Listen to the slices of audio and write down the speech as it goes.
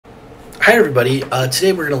Hi everybody,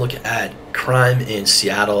 today we're going to look at crime in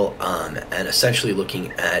Seattle and essentially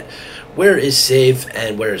looking at where is safe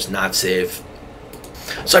and where is not safe.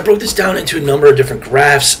 So I broke this down into a number of different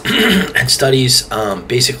graphs and studies.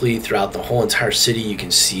 Basically throughout the whole entire city you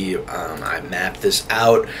can see I mapped this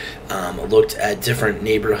out, looked at different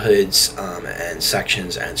neighborhoods and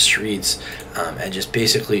sections and streets, and just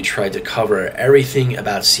basically tried to cover everything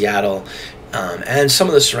about Seattle. And some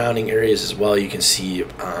of the surrounding areas as well. You can see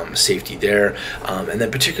safety there, and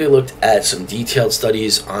then particularly looked at some detailed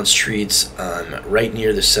studies on streets right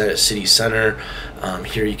near the city center.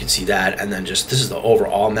 Here you can see that, and then just this is the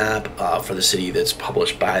overall map for the city that's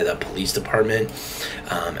published by the police department,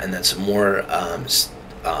 and then some more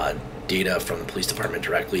data from the police department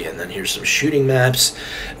directly, and then here's some shooting maps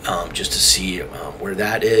just to see where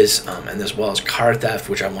that is, and as well as car theft,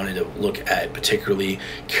 which I wanted to look at particularly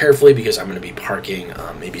carefully because I'm going to be parking,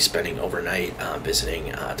 maybe spending overnight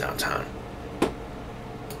visiting downtown.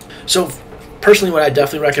 So personally, what I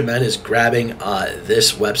definitely recommend is grabbing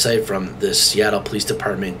this website from the Seattle Police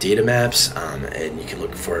Department data maps, and you can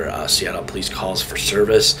look for Seattle Police Calls for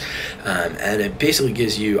Service, and it basically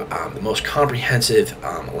gives you the most comprehensive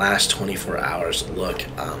last 24 hours look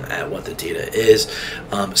at what the data is.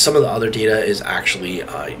 Some of the other data is actually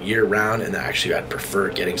year-round, and actually I'd prefer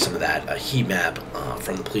getting some of that heat map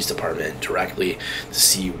from the police department directly to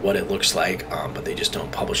see what it looks like, but they just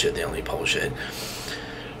don't publish it. They only publish it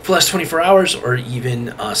for the last 24 hours or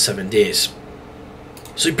even 7 days.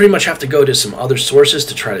 So you pretty much have to go to some other sources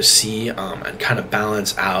to try to see and kind of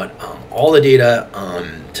balance out all the data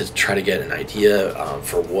to try to get an idea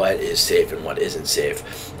for what is safe and what isn't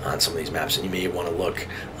safe on some of these maps. And you may want to look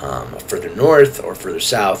further north or further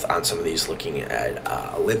south on some of these, looking at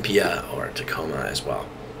Olympia or Tacoma as well.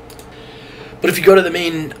 But if you go to the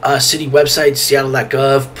main city website,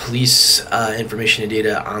 seattle.gov, police information and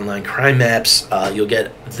data, online crime maps, you'll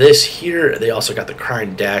get this here. They also got the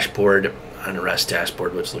crime dashboard, an arrest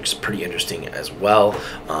dashboard, which looks pretty interesting as well.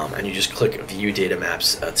 And you just click view data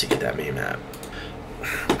maps to get that main map.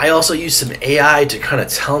 I also use some AI to kind of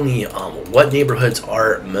tell me what neighborhoods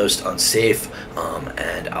are most unsafe,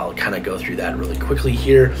 and I'll kind of go through that really quickly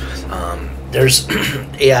here. There's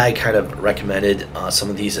AI kind of recommended some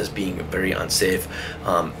of these as being very unsafe.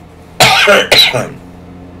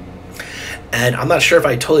 And I'm not sure if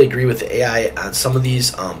I totally agree with the AI on some of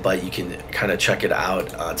these, but you can kind of check it out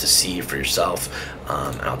to see for yourself.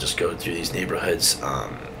 And I'll just go through these neighborhoods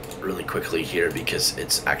really quickly here because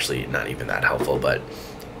it's actually not even that helpful. But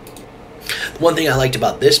one thing I liked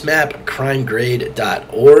about this map,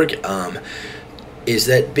 crimegrade.org, is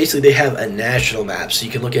that basically they have a national map, so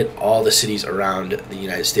you can look at all the cities around the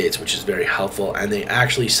United States, which is very helpful. And they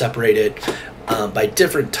actually separate it by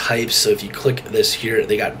different types. So if you click this here,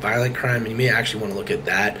 they got violent crime, and you may actually want to look at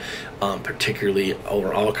that, particularly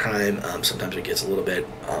overall crime. Sometimes it gets a little bit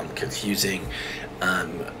confusing.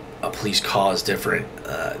 A police call is different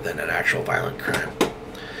than an actual violent crime.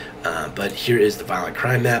 But here is the violent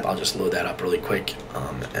crime map. I'll just load that up really quick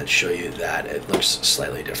and show you that it looks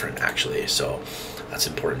slightly different actually, so that's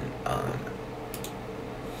important.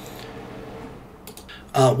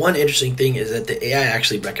 One interesting thing is that the AI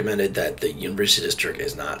actually recommended that the University District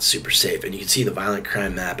is not super safe, and you can see the violent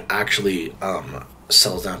crime map actually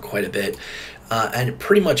settles down quite a bit, and it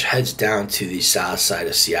pretty much heads down to the south side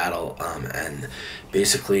of Seattle, and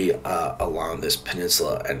basically along this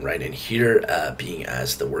peninsula, and right in here being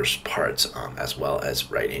as the worst parts, as well as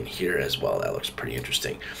right in here as well. That looks pretty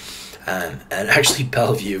interesting. And actually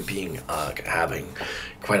Bellevue being having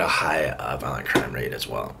quite a high violent crime rate as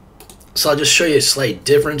well. So I'll just show you a slight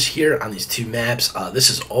difference here on these two maps. This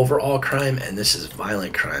is overall crime and this is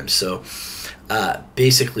violent crime. So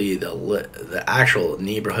basically the actual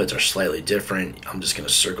neighborhoods are slightly different. I'm just going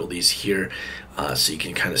to circle these here so you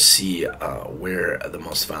can kind of see where the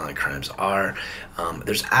most violent crimes are.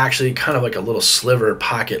 There's actually kind of like a little sliver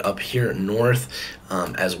pocket up here north,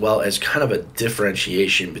 as well as kind of a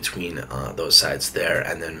differentiation between those sides there,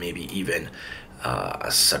 and then maybe even a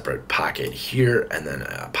separate pocket here and then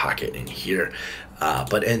a pocket in here.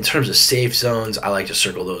 But in terms of safe zones, I like to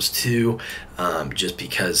circle those too, just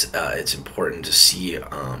because it's important to see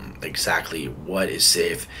exactly what is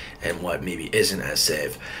safe and what maybe isn't as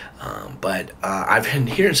safe. But I've been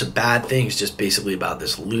hearing some bad things just basically about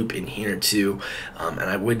this loop in here too, and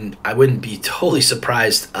I wouldn't be totally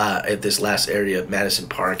surprised if this last area of Madison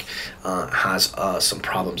Park has some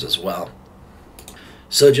problems as well.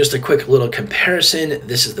 So just a quick little comparison.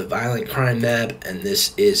 This is the violent crime map, and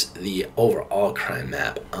this is the overall crime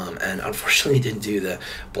map. And unfortunately, didn't do the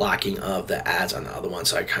blocking of the ads on the other one,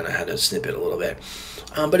 so I kind of had to snip it a little bit.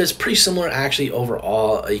 But it's pretty similar actually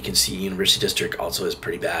overall. You can see University District also is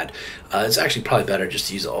pretty bad. It's actually probably better just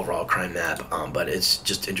to use the overall crime map, but it's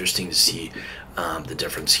just interesting to see the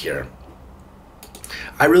difference here.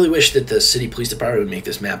 I really wish that the city police department would make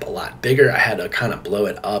this map a lot bigger. I had to kind of blow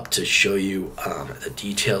it up to show you the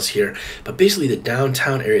details here. But basically the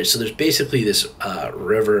downtown area, so there's basically this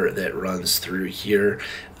river that runs through here.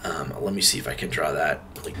 Let me see if I can draw that.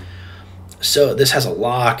 So this has a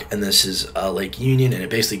lock, and this is Lake Union, and it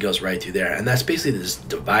basically goes right through there. And that's basically this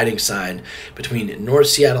dividing sign between North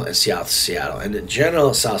Seattle and South Seattle. And in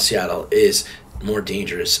general, South Seattle is more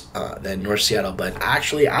dangerous than North Seattle, but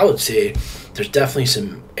actually I would say there's definitely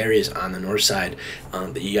some areas on the north side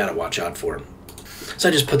that you got to watch out for. So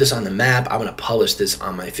I just put this on the map. I'm going to publish this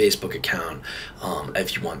on my Facebook account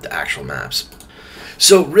if you want the actual maps.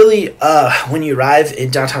 So really, when you arrive in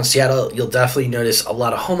downtown Seattle, you'll definitely notice a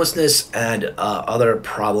lot of homelessness and other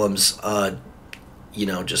problems, you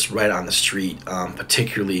know, just right on the street,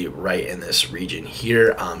 particularly right in this region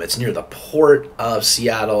here. It's near the port of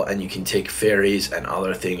Seattle, and you can take ferries and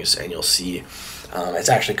other things, and you'll see it's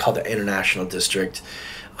actually called the International District.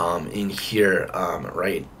 In here,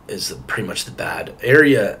 right, is pretty much the bad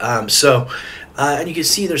area. And you can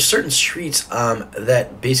see there's certain streets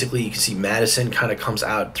that basically you can see Madison kind of comes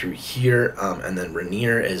out through here, and then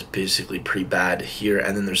Rainier is basically pretty bad here,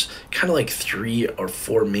 and then there's kind of like 3 or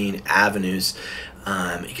 4 main avenues.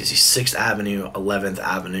 You can see 6th Avenue, 11th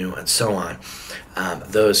Avenue, and so on.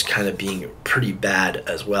 Those kind of being pretty bad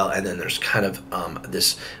as well. And then there's kind of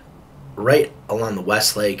this right along the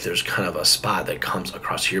West Lake, there's kind of a spot that comes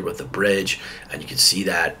across here with the bridge, and you can see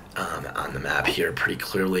that on the map here pretty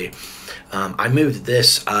clearly. I moved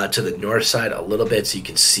this to the north side a little bit so you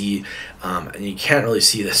can see, and you can't really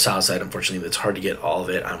see the south side, unfortunately. It's hard to get all of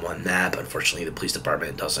it on one map. Unfortunately, the police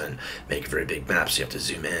department doesn't make very big maps, so you have to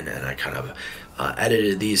zoom in, and I kind of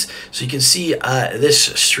edited these. So you can see this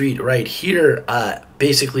street right here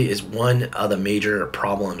basically is one of the major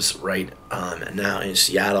problems right now in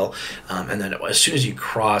Seattle. And then as soon as you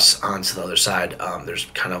cross onto the other side, there's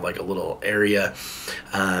kind of like a little area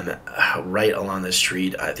right along the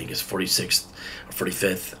street. I think it's 46th or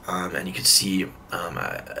 45th, and you can see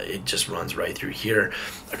it just runs right through here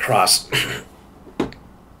across.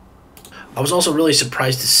 I was also really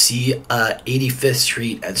surprised to see 85th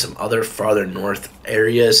Street and some other farther north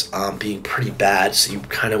areas being pretty bad, so you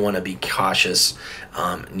kind of want to be cautious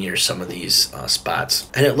near some of these spots.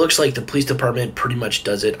 And it looks like the police department pretty much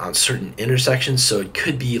does it on certain intersections, so it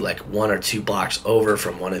could be like 1 or 2 blocks over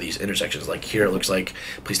from one of these intersections. Like here, it looks like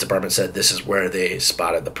police department said this is where they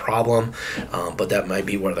spotted the problem, but that might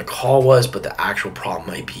be where the call was, but the actual problem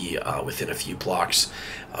might be within a few blocks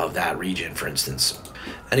of that region, for instance.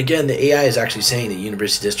 And again, the AI is actually saying the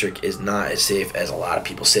University District is not as safe as a lot of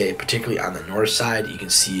people say, particularly on the north side. You can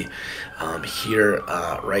see here,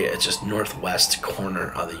 right, it's just northwest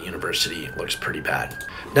corner of the university. It looks pretty bad.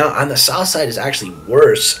 Now, on the south side is actually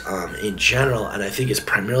worse in general, and I think it's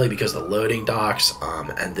primarily because of the loading docks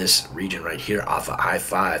and this region right here off of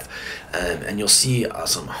I-5. And you'll see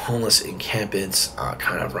some homeless encampments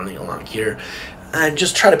kind of running along here. And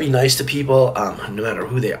just try to be nice to people, no matter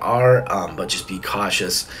who they are, but just be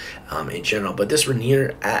cautious in general. But this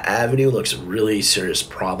Rainier Avenue looks a really serious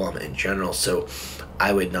problem in general, so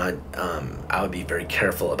I would not, I would be very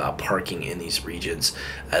careful about parking in these regions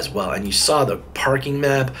as well. And you saw the parking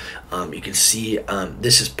map. You can see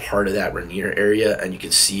this is part of that Rainier area, and you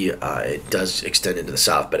can see it does extend into the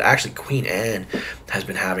south. But actually, Queen Anne has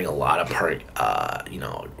been having a lot of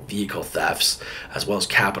vehicle thefts, as well as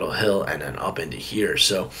Capitol Hill and then up into here.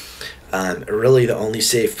 So really the only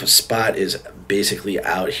safe spot is basically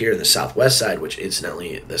out here in the southwest side, which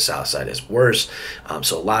incidentally the south side is worse.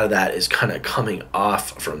 So a lot of that is kind of coming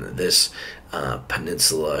off from this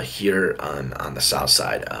peninsula here on the south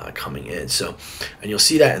side coming in. So, and you'll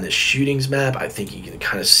see that in the shootings map. I think you can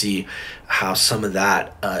kind of see how some of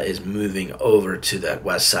that is moving over to that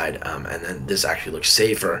west side, and then this actually looks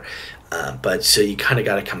safer. But so you kind of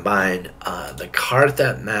got to combine the car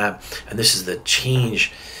theft map, and this is the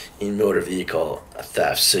change in motor vehicle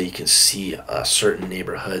theft. So you can see certain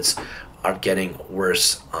neighborhoods are getting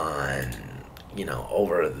worse on,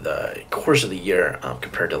 over the course of the year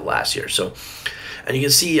compared to last year. So, and you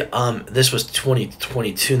can see this was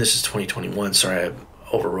 2022 and this is 2021. Sorry, I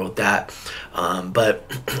overwrote that.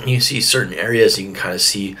 But you see certain areas, you can kind of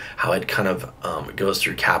see how it kind of goes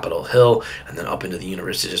through Capitol Hill and then up into the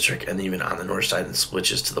University District, and even on the north side and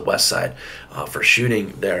switches to the west side for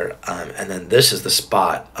shooting there. And then this is the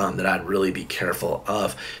spot that I'd really be careful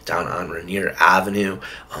of, down on Rainier Avenue,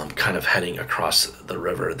 kind of heading across the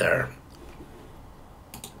river there.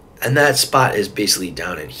 And that spot is basically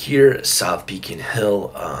down in here, South Beacon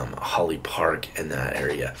Hill, Holly Park, in that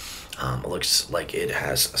area. It looks like it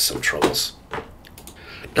has some troubles.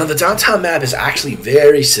 Now, the downtown map is actually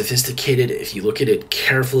very sophisticated. If you look at it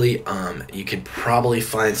carefully, you can probably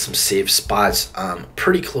find some safe spots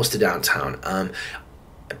pretty close to downtown.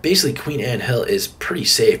 Basically, Queen Anne Hill is pretty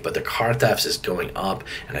safe, but the car thefts is going up,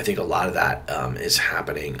 and I think a lot of that is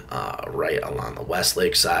happening right along the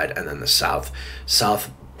Westlake side, and then the south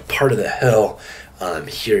part of the hill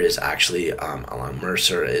here is actually along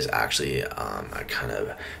Mercer is actually kind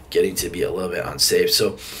of getting to be a little bit unsafe.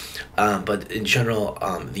 So but in general,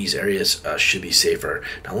 these areas should be safer.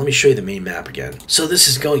 Now let me show you the main map again. So this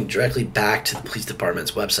is going directly back to the police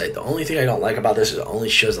department's website. The only thing I don't like about this is it only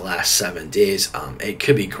shows the last 7 days. It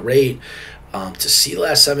could be great to see the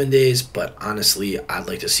last 7 days, but honestly, I'd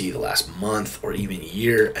like to see the last month or even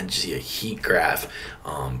year and see a heat graph,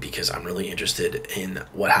 because I'm really interested in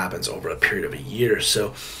what happens over a period of a year.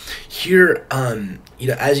 So here, you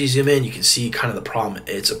know, as you zoom in, you can see kind of the problem.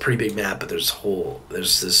 It's a pretty big map, but there's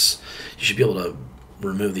this, you should be able to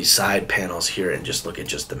remove these side panels here and just look at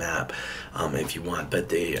just the map if you want, but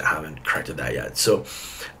they haven't corrected that yet. So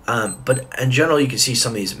but in general, you can see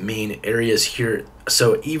some of these main areas here.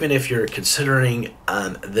 So even if you're considering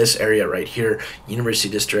this area right here, University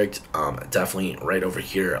District, definitely right over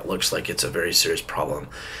here, it looks like it's a very serious problem.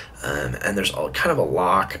 And there's all kind of a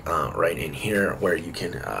lock right in here where you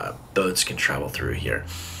can boats can travel through here.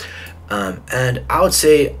 And I would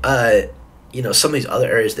say you know, some of these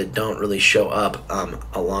other areas that don't really show up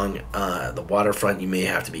along the waterfront, you may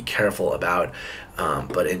have to be careful about.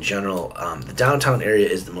 But in general, the downtown area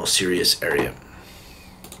is the most serious area.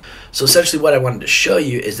 So essentially what I wanted to show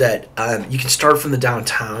you is that you can start from the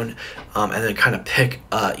downtown and then kind of pick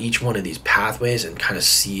each one of these pathways and kind of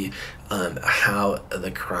see how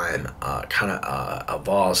the crime kind of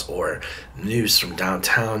evolves or moves from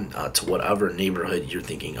downtown to whatever neighborhood you're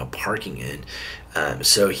thinking of parking in.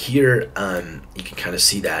 So here you can kind of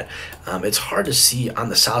see that. It's hard to see on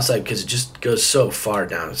the south side because it just goes so far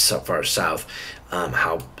down, so far south,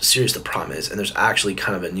 how serious the problem is. And there's actually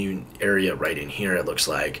kind of a new area right in here, it looks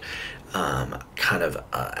like, kind of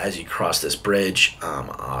as you cross this bridge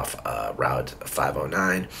off Route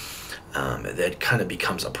 509, that kind of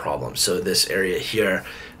becomes a problem. So this area here,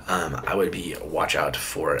 I would be watch out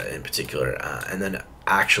for in particular. And then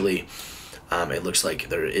actually, it looks like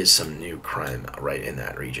there is some new crime right in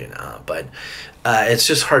that region, but it's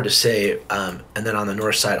just hard to say. And then on the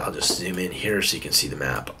north side, I'll just zoom in here so you can see the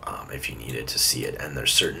map if you needed to see it. And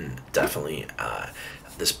there's certain, definitely,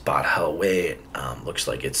 this Bot Hell Way looks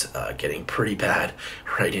like it's getting pretty bad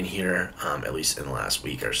right in here, at least in the last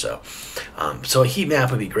week or so. So a heat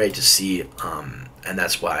map would be great to see, and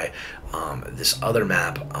that's why this other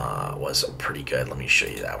map was pretty good. Let me show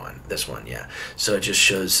you that one. This one, yeah. So it just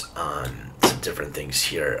shows some different things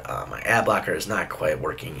here. My ad blocker is not quite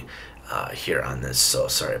working here on this, so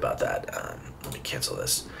sorry about that. Let me cancel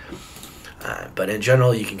this. But in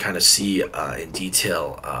general, you can kind of see in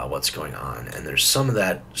detail what's going on, and there's some of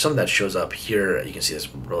that shows up here. You can see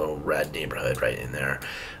this little red neighborhood right in there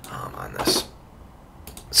on this.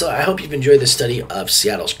 So I hope you've enjoyed this study of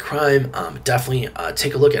Seattle's crime. Definitely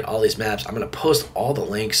take a look at all these maps. I'm going to post all the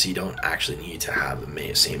links so you don't actually need to have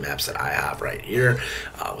the same maps that I have right here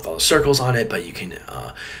with all the circles on it, but you can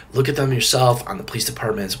look at them yourself on the police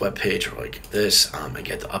department's webpage or like this and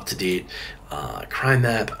get the up-to-date crime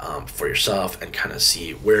map for yourself and kind of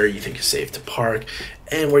see where you think is safe to park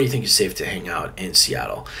and where you think is safe to hang out in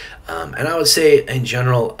Seattle. And I would say in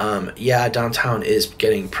general, yeah, downtown is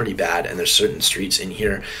getting pretty bad, and there's certain streets in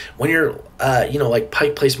here. When you're, you know, like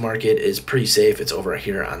Pike Place Market is pretty safe. It's over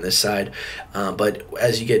here on this side. But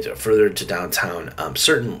as you get further to downtown,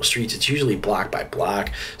 certain streets, it's usually block by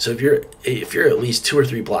block. So if you're at least 2 or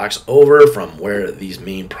 3 blocks over from where these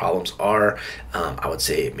main problems are, I would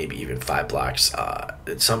say maybe even 5 blocks.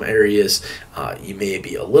 In some areas, you may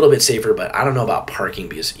be a little bit safer, but I don't know about parking,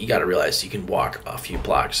 because you got to realize you can walk a few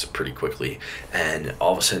blocks pretty quickly and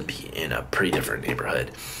all of a sudden be in a pretty different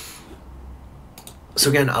neighborhood. So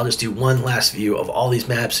again, I'll just do one last view of all these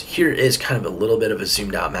maps. Here is kind of a little bit of a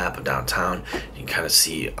zoomed out map of downtown. You can kind of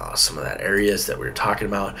see some of that areas that we were talking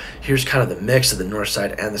about. Here's kind of the mix of the north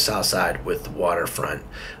side and the south side with the waterfront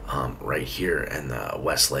right here in the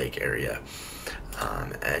Westlake area.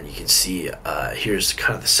 And you can see here's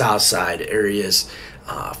kind of the south side areas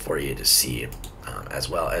for you to see, as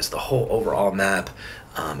well as the whole overall map.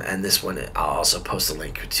 And this one, I'll also post a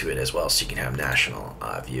link to it as well, so you can have national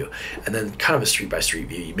view. And then kind of a street by street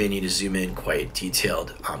view. You may need to zoom in quite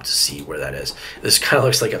detailed to see where that is. This kind of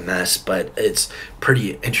looks like a mess, but it's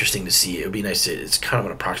pretty interesting to see. It would be nice to, it's kind of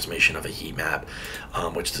an approximation of a heat map,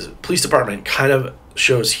 which the police department kind of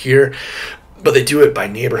shows here, but they do it by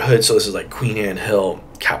neighborhood. So this is like Queen Anne Hill,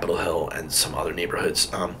 Capitol Hill, and some other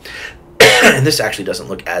neighborhoods. And this actually doesn't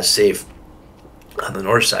look as safe on the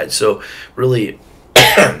north side. So really,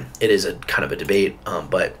 it is a kind of a debate,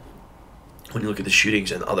 but when you look at the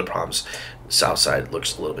shootings and other problems, the south side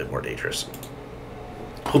looks a little bit more dangerous.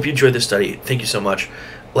 Hope you enjoyed this study. Thank you so much.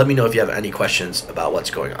 Let me know if you have any questions about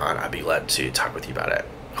what's going on. I'd be glad to talk with you about it.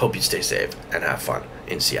 Hope you stay safe and have fun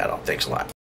in Seattle. Thanks a lot.